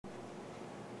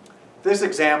This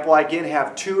example, I again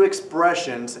have two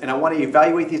expressions, and I want to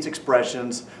evaluate these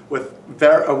expressions with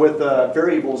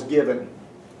variables given.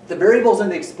 The variables in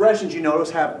the expressions, you notice,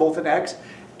 have both an x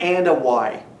and a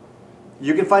y.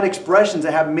 You can find expressions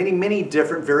that have many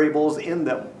different variables in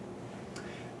them.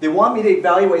 They want me to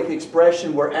evaluate the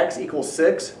expression where x equals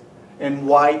 6 and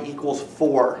y equals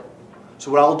 4. So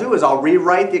what I'll do is I'll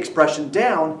rewrite the expression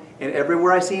down, and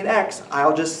everywhere I see an x,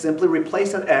 I'll just simply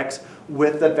replace an x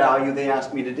with the value they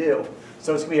asked me to do.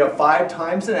 So it's going to be a 5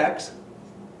 times an x,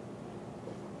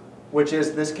 which is,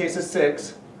 in this case, a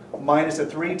 6, minus a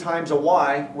 3 times a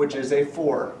y, which is a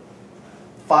 4.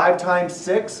 5 times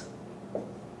 6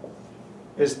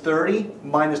 is 30,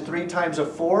 minus 3 times a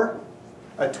 4,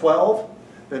 a 12.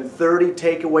 Then 30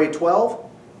 take away 12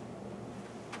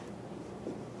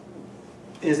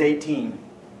 is 18.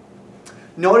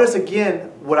 Notice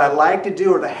again, what I like to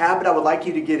do, or the habit I would like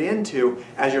you to get into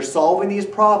as you're solving these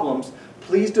problems,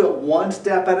 please do it one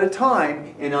step at a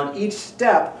time, and on each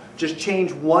step, just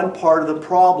change one part of the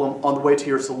problem on the way to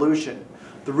your solution.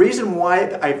 The reason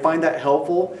why I find that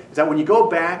helpful is that when you go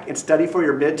back and study for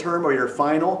your midterm or your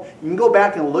final, you can go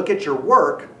back and look at your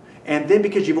work, and then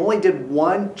because you've only did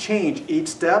one change each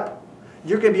step,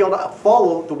 you're going to be able to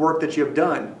follow the work that you have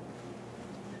done.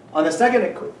 On the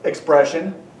second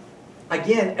expression,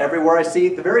 again, everywhere I see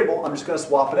the variable, I'm just going to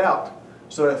swap it out.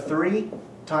 So a 3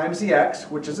 times the x,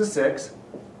 which is a 6,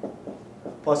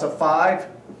 plus a 5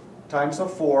 times a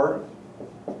 4,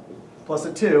 plus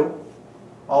a 2,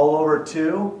 all over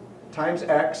 2 times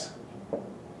x,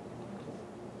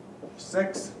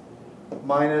 6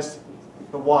 minus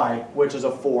the y, which is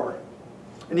a 4.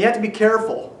 And you have to be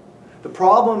careful. The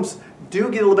problems do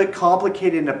get a little bit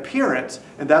complicated in appearance,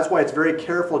 and that's why it's very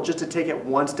careful just to take it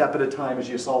one step at a time as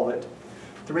you solve it.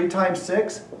 3 times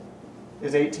 6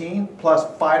 is 18, plus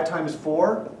 5 times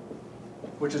 4,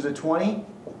 which is a 20,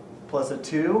 plus a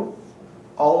 2,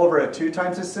 all over a 2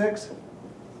 times a 6,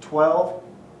 12,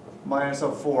 minus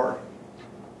a 4.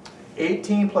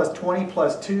 18 plus 20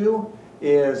 plus 2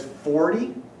 is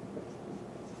 40.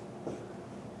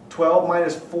 12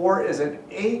 minus 4 is an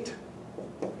 8.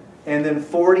 And then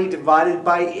 40 divided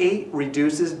by 8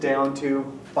 reduces down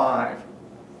to 5.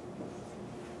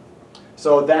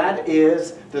 So that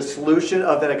is the solution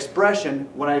of that expression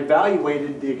when I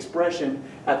evaluated the expression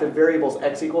at the variables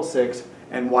x equals 6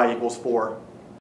 and y equals 4.